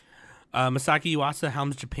 Masaki Yuasa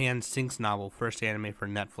helms Japan's Sinks novel, first anime for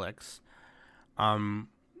Netflix.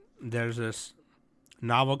 There's this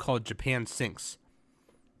novel called Japan Sinks,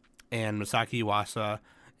 and Masaki Yuasa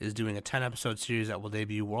is doing a 10-episode series that will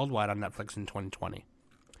debut worldwide on Netflix in 2020.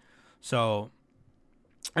 So,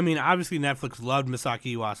 I mean, obviously Netflix loved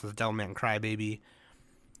Masaki Yuasa's Devilman Crybaby,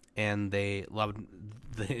 and they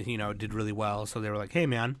did really well. So they were like, hey,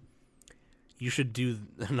 man, you should do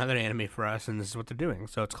another anime for us, and this is what they're doing.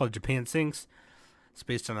 So it's called Japan Sinks. It's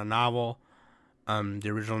based on a novel. The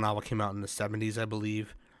original novel came out in the 70s, I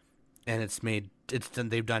believe, and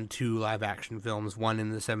they've done 2 live action films, one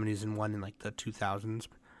in the 70s and one in like the 2000s.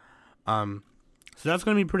 So that's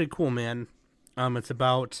gonna be pretty cool, man. It's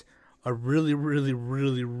about a really, really,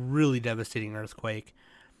 really, really devastating earthquake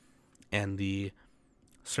and the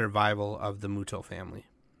survival of the Muto family.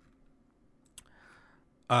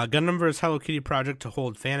 Gundam vs. Hello Kitty project to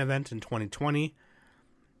hold fan event in 2020.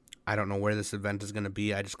 I don't know where this event is going to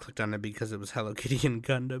be. I just clicked on it because it was Hello Kitty and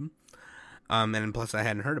Gundam. And plus I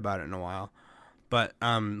hadn't heard about it in a while. But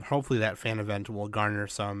hopefully that fan event will garner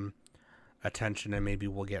some attention and maybe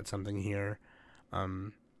we'll get something here.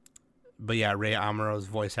 But yeah, Rei Amuro's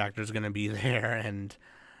voice actor is going to be there, and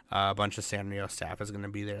a bunch of Sanrio staff is going to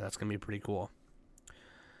be there. That's going to be pretty cool.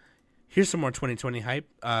 Here's some more 2020 hype.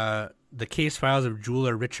 The Case Files of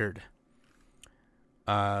Jeweler Richard.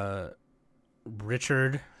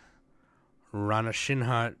 Richard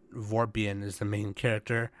Ranashinha Vorpian is the main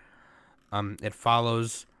character. It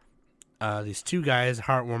follows these 2 guys,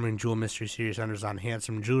 heartwarming jewel mystery series centers on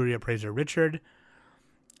handsome jewelry appraiser Richard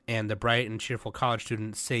and the bright and cheerful college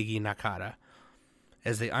student Seigi Nakata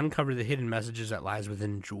as they uncover the hidden messages that lies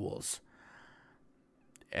within jewels.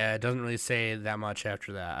 It doesn't really say that much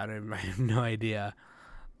after that. I have no idea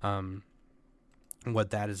what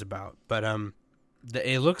that is about. But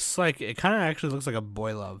it looks like, it kind of actually looks like a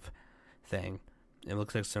boy love thing. It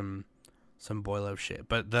looks like some boy love shit.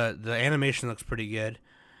 But the animation looks pretty good.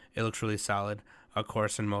 It looks really solid. Of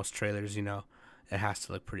course, in most trailers, it has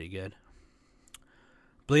to look pretty good.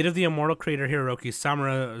 Blade of the Immortal creator Hiroki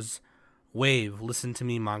Samura's Wave, Listen to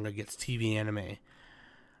Me manga gets TV anime.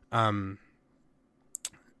 Um,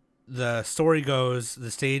 the story goes,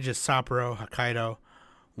 the stage is Sapporo, Hokkaido.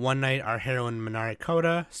 One night, our heroine Minari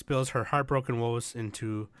Koda spills her heartbroken woes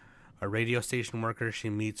into a radio station worker she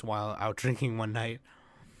meets while out drinking one night.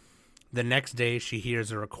 The next day, she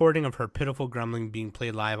hears a recording of her pitiful grumbling being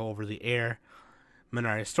played live over the air.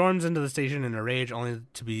 Minari storms into the station in a rage, only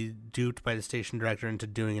to be duped by the station director into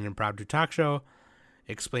doing an impromptu talk show,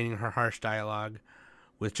 explaining her harsh dialogue.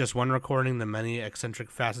 With just one recording, the many eccentric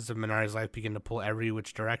facets of Minari's life begin to pull every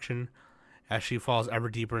which direction as she falls ever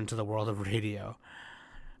deeper into the world of radio.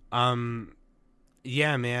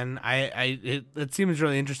 Yeah, man, it seems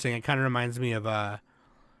really interesting. It kind of reminds me of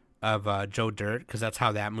Joe Dirt, because that's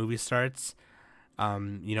how that movie starts.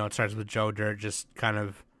 It starts with Joe Dirt just kind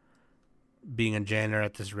of being a janitor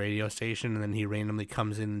at this radio station, and then he randomly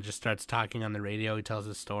comes in and just starts talking on the radio. He tells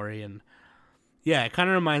his story, and yeah, it kind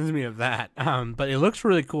of reminds me of that. But it looks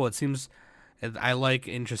really cool. I like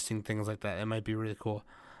interesting things like that. It might be really cool.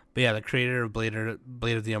 But yeah, the creator of Blade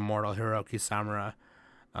of the Immortal, Hiroki Samura,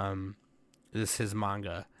 this is his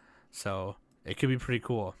manga, so it could be pretty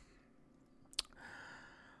cool.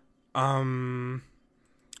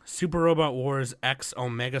 Super Robot Wars X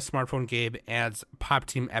Omega smartphone game adds Pop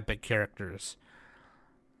Team Epic characters.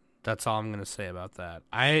 That's all I'm gonna say about that.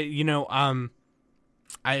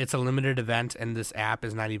 It's a limited event, and this app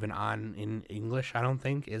is not even on in English. I don't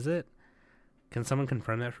think, is it? Can someone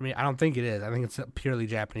confirm that for me? I don't think it is. I think it's purely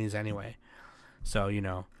Japanese anyway. So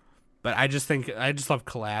but I just love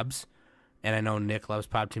collabs, and I know Nick loves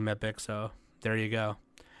Pop Team Epic, so there you go.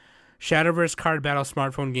 Shadowverse card battle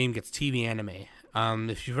smartphone game gets TV anime.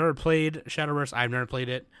 If you've ever played Shadowverse, I've never played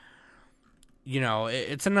it.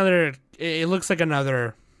 It looks like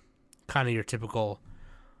another kind of your typical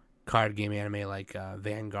card game anime like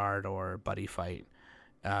Vanguard or Buddy Fight.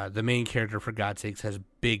 The main character, for God's sakes, has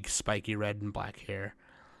big spiky red and black hair.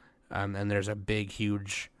 And there's a big,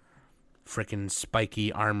 huge, freaking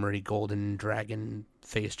spiky, armory, golden dragon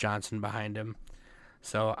face Johnson behind him.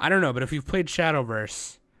 So, I don't know, but if you've played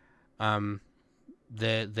Shadowverse,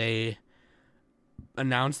 they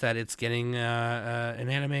announced that it's getting an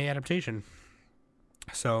anime adaptation.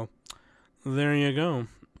 So, there you go.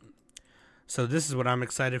 So this is what I'm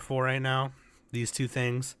excited for right now. These two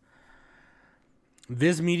things.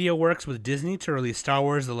 Viz Media works with Disney to release Star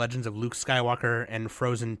Wars: The Legends of Luke Skywalker and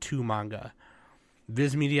Frozen 2 manga.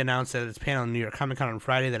 Viz Media announced at its panel in New York Comic Con on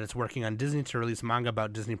Friday that it's working on Disney to release manga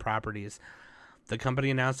about Disney properties. The company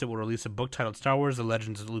announced it will release a book titled Star Wars: The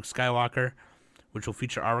Legends of Luke Skywalker, which will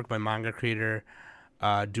feature artwork by manga creator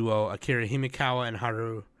duo Akira Himekawa and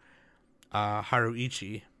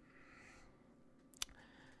Haruichi.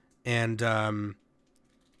 And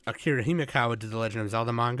Akira Himekawa did the Legend of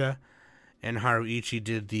Zelda manga, and Haruichi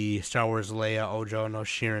did the Star Wars Leia Ojo no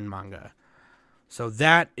Shirin manga. So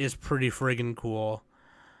that is pretty friggin' cool.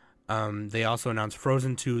 They also announced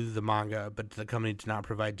Frozen 2, the manga, but the company did not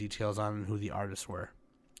provide details on who the artists were.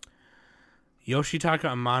 Yoshitaka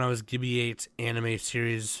Amano's Ghibli anime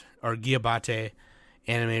series, or Gyabate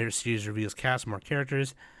animated series, reveals cast more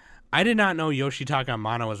characters. I did not know Yoshitaka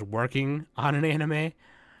Amano was working on an anime.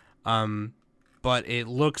 But it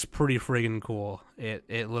looks pretty friggin' cool.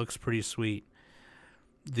 It looks pretty sweet.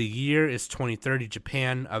 The year is 2030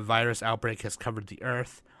 Japan. A virus outbreak has covered the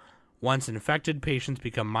earth. Once infected, patients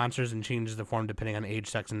become monsters and changes the form depending on age,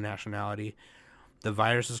 sex, and nationality. The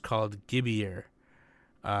virus is called Gibier.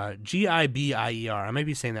 Gibier. I might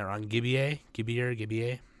be saying that wrong.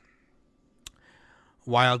 Gibier.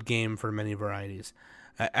 Wild game for many varieties.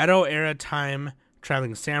 Edo-era time,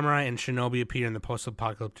 traveling samurai and shinobi appear in the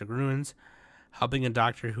post-apocalyptic ruins, helping a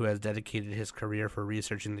doctor who has dedicated his career for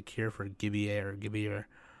researching the cure for Gibier.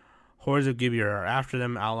 Hordes of Gibier are after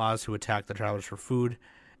them, outlaws who attack the travelers for food.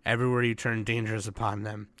 Everywhere you turn, danger is upon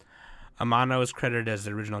them. Amano is credited as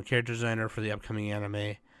the original character designer for the upcoming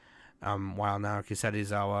anime, while Naoki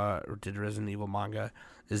Serizawa did Resident Evil manga,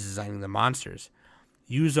 is designing the monsters.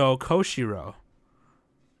 Yuzo Koshiro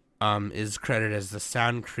is credited as the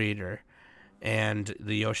sound creator, and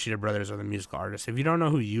the Yoshida brothers are the musical artists. If you don't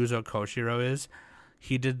know who Yuzo Koshiro is,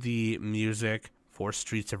 he did the music for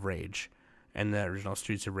Streets of Rage and the original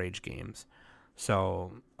Streets of Rage games.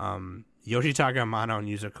 So, Yoshitaka Amano and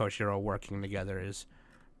Yuzo Koshiro working together is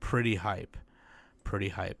pretty hype.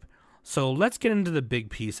 So let's get into the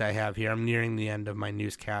big piece I have here. I'm nearing the end of my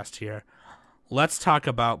newscast here. Let's talk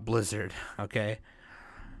about Blizzard, okay?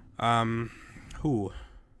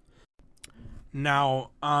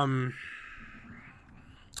 Now,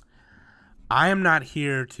 I am not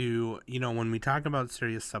here to, when we talk about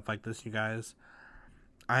serious stuff like this, you guys,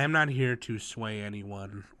 I am not here to sway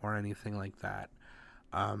anyone or anything like that.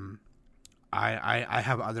 I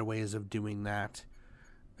have other ways of doing that,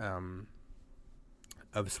 of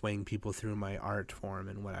swaying people through my art form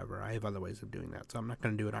and whatever. I have other ways of doing that, so I'm not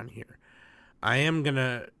going to do it on here. I am going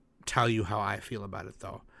to tell you how I feel about it,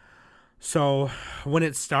 though. So, when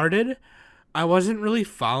it started, I wasn't really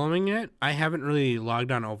following it. I haven't really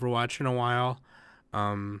logged on Overwatch in a while,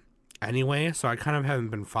 anyway, so I kind of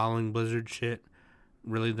haven't been following Blizzard shit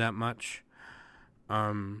really that much.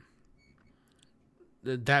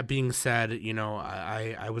 That being said, you know,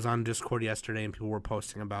 I was on Discord yesterday and people were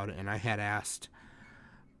posting about it, and I had asked,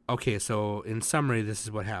 okay, so in summary, this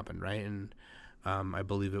is what happened, right? And I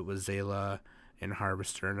believe it was Zayla and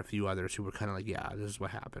Harvester and a few others who were kind of like, yeah, this is what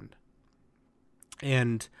happened.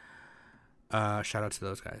 And shout out to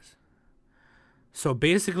those guys. So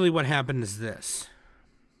basically what happened is this.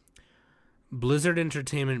 Blizzard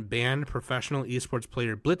Entertainment banned professional esports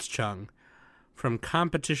player Blitzchung from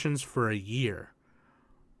competitions for a year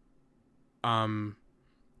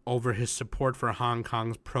over his support for Hong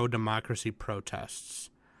Kong's pro-democracy protests.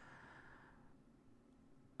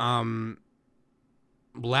 Last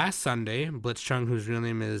Sunday, Blitzchung, whose real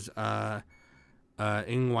name is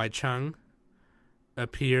Ing Wai Chung,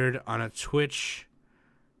 appeared on a Twitch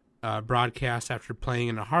broadcast after playing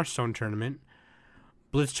in a Hearthstone tournament.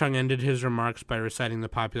 Blitzchung ended his remarks by reciting the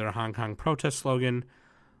popular Hong Kong protest slogan,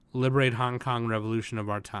 "Liberate Hong Kong, Revolution of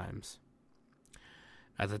Our Times."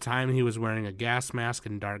 At the time, he was wearing a gas mask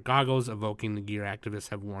and dark goggles, evoking the gear activists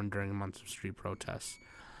have worn during months of street protests.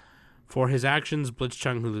 For his actions,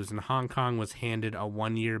 Blitzchung, who lives in Hong Kong, was handed a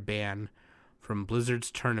 1-year ban from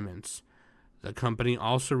Blizzard's tournaments. The company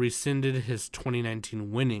also rescinded his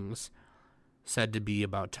 2019 winnings, said to be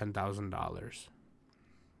about $10,000.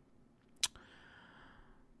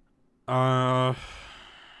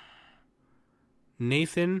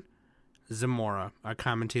 Nathan Zamora, a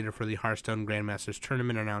commentator for the Hearthstone Grandmasters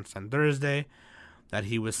tournament, announced on Thursday that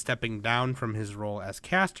he was stepping down from his role as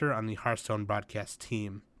caster on the Hearthstone broadcast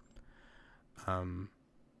team.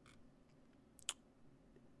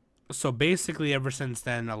 So basically, ever since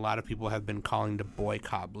then, a lot of people have been calling to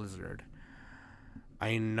boycott Blizzard.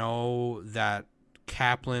 I know that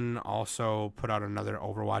Kaplan also put out another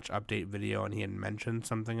Overwatch update video, and he had mentioned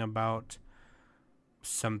something about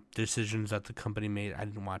some decisions that the company made. I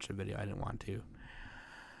didn't watch the video. I didn't want to.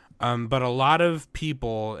 But a lot of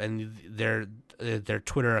people, and their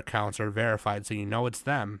Twitter accounts are verified, so you know it's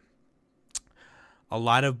them. A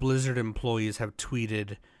lot of Blizzard employees have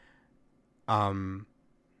tweeted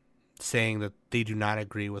saying that they do not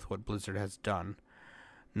agree with what Blizzard has done.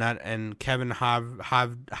 And Kevin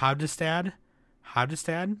Hovdestad,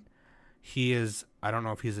 he is, I don't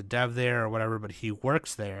know if he's a dev there or whatever, but he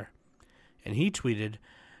works there. And he tweeted,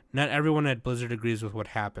 "Not everyone at Blizzard agrees with what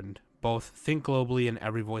happened. Both Think Globally and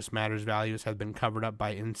Every Voice Matters values have been covered up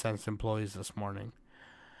by incensed employees this morning."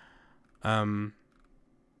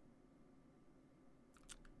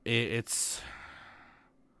 It's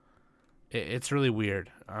really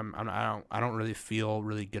weird. I don't really feel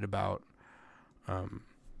really good about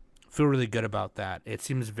that. It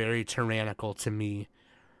seems very tyrannical to me.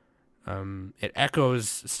 It echoes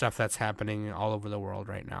stuff that's happening all over the world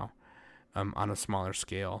right now, on a smaller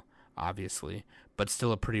scale, obviously, but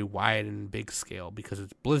still a pretty wide and big scale because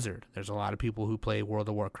it's Blizzard. There's a lot of people who play World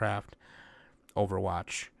of Warcraft,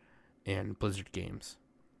 Overwatch, and Blizzard games.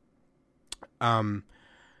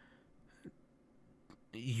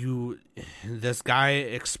 This guy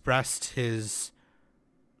expressed his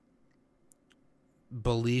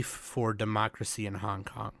belief for democracy in Hong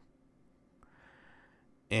Kong,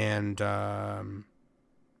 and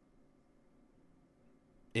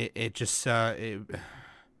it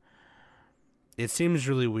seems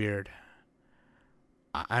really weird,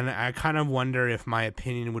 and I kind of wonder if my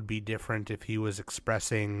opinion would be different if he was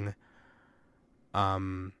expressing a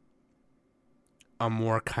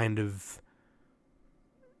more kind of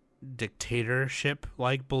dictatorship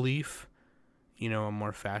like belief, a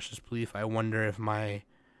more fascist belief. I wonder if my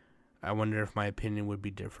opinion would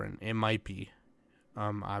be different. It might be,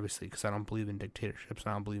 obviously, because I don't believe in dictatorships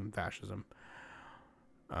and I don't believe in fascism,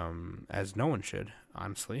 as no one should,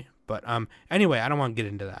 honestly. But anyway, I don't want to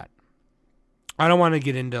get into that. I don't want to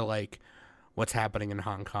get into like what's happening in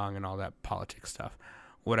Hong Kong and all that politics stuff.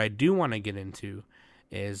 What I do want to get into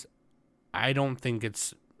is I don't think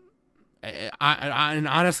it's and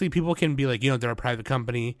honestly, people can be like, they're a private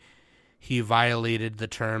company. He violated the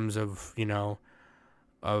terms of,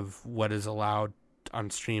 of what is allowed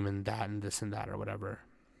on stream and that and this and that or whatever.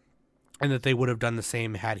 And that they would have done the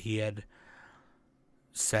same had he had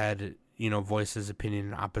said, voiced his opinion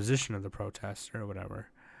in opposition of the protests or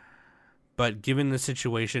whatever. But given the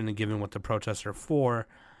situation and given what the protests are for,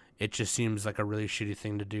 it just seems like a really shitty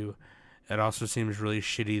thing to do. It also seems really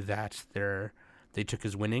shitty that they took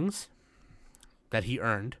his winnings that he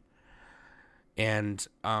earned, and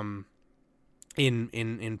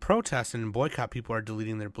in protest and in boycott, people are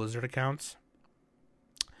deleting their Blizzard accounts,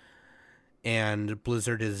 and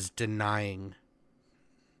Blizzard is denying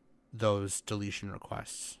those deletion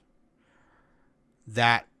requests.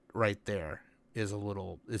 That right there is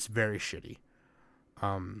it's very shitty.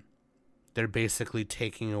 They're basically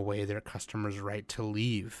taking away their customers' right to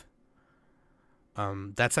leave.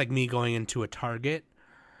 That's like me going into a Target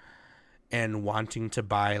and wanting to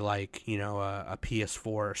buy, like, you know, a PS4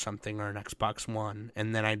 or something, or an Xbox One,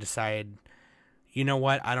 and then I decide, you know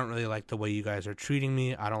what, I don't really like the way you guys are treating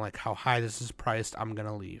me, I don't like how high this is priced, I'm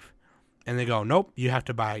gonna leave. And they go, nope, you have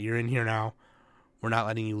to buy it, you're in here now, we're not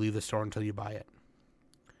letting you leave the store until you buy it.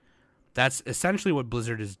 That's essentially what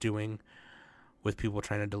Blizzard is doing with people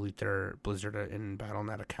trying to delete their Blizzard and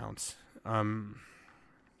Battle.net accounts. And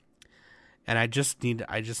I just need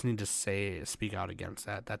to speak out against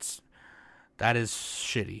that. That is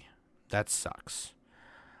shitty. That sucks.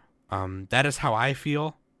 That is how I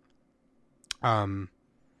feel. I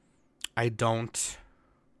don't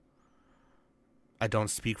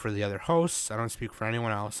speak for the other hosts. I don't speak for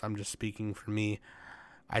anyone else. I'm just speaking for me.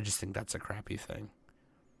 I just think that's a crappy thing.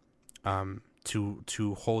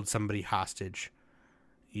 To hold somebody hostage.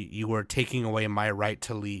 You are taking away my right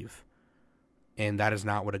to leave. And that is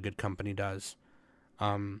not what a good company does.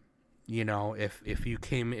 You know,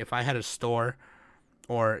 if I had a store,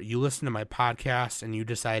 or you listen to my podcast and you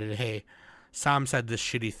decided, hey, Sam said this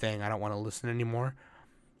shitty thing, I don't want to listen anymore.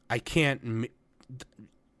 I can't,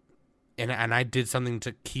 and I did something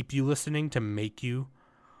to keep you listening, to make you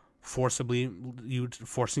forcing you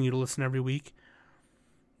to listen every week.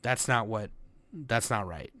 That's not right. That's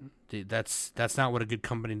not what a good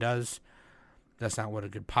company does. That's not what a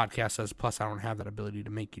good podcast does. Plus, I don't have that ability to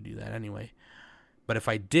make you do that anyway. But if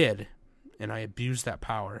I did, and I abused that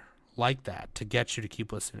power like that to get you to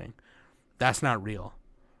keep listening, that's not real.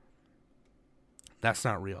 That's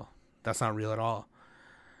not real. That's not real at all.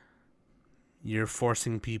 You're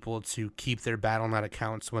forcing people to keep their Battle.net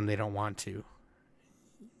accounts when they don't want to.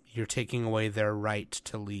 You're taking away their right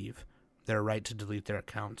to leave, their right to delete their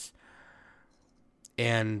accounts.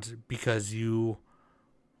 And because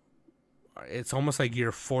it's almost like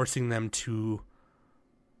you're forcing them to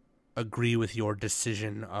agree with your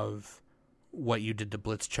decision of what you did to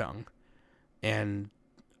Blitzchung. And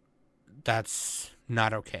that's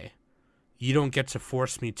not okay. You don't get to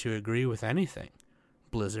force me to agree with anything,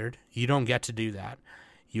 Blizzard. You don't get to do that.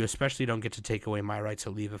 You especially don't get to take away my right to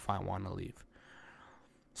leave if I want to leave.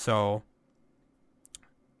 So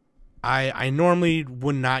I normally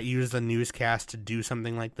would not use the newscast to do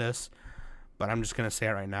something like this, but I'm just going to say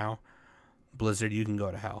it right now. Blizzard, you can go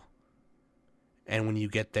to hell. And when you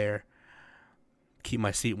get there, keep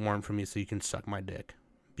my seat warm for me so you can suck my dick,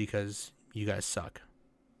 because you guys suck.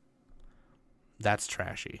 That's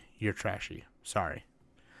trashy. You're trashy. Sorry.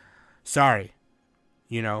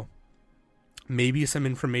 You know, maybe some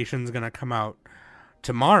information's going to come out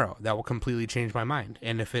tomorrow that will completely change my mind.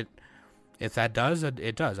 And if that does,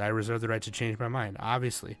 it does. I reserve the right to change my mind,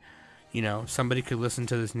 obviously. You know, somebody could listen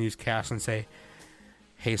to this newscast and say,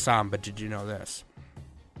 hey, Sam, but did you know this?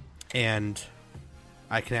 And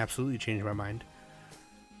I can absolutely change my mind.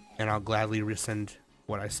 And I'll gladly rescind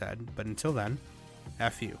what I said. But until then,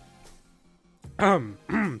 F you.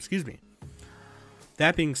 Excuse me.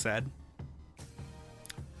 That being said,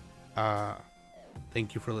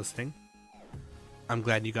 thank you for listening. I'm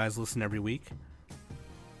glad you guys listen every week.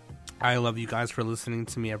 I love you guys for listening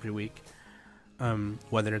to me every week.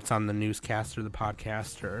 Whether it's on the newscast or the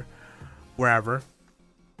podcast or wherever.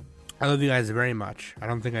 I love you guys very much. I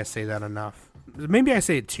don't think I say that enough. Maybe I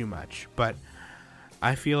say it too much, but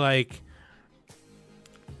I feel like,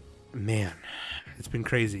 man, it's been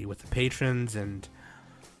crazy with the patrons and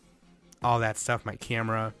all that stuff. My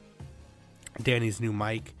camera, Danny's new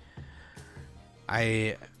mic.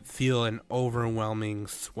 I feel an overwhelming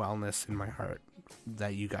swellness in my heart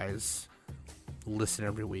that you guys listen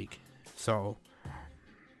every week. So,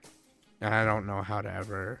 and I don't know how to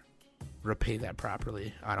ever repay that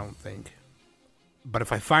properly, I don't think. But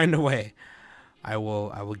if I find a way, I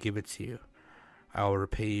will give it to you. I will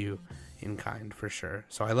repay you in kind for sure.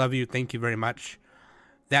 So I love you. Thank you very much.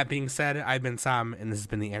 That being said, I've been Sam, and this has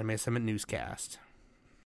been the Anime Summit Newscast.